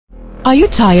Are you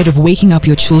tired of waking up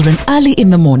your children early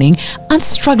in the morning and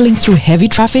struggling through heavy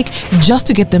traffic just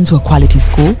to get them to a quality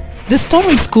school? The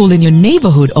Stoneridge School in your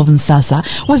neighborhood of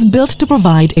Nsasa was built to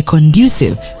provide a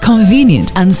conducive,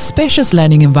 convenient and spacious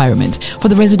learning environment for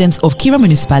the residents of Kira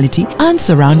Municipality and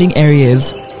surrounding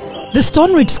areas. The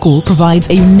Stoneridge School provides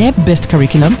a NEB-based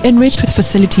curriculum enriched with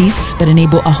facilities that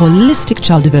enable a holistic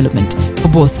child development for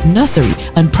both nursery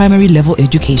and primary level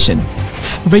education.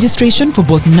 Registration for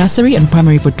both nursery and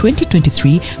primary for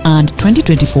 2023 and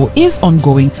 2024 is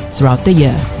ongoing throughout the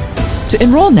year. To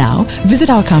enroll now, visit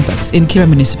our campus in Kira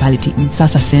Municipality in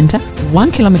Sasa Center,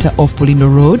 1 kilometer off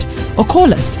Pulindo Road, or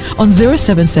call us on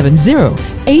 0770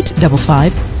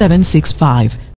 855 765.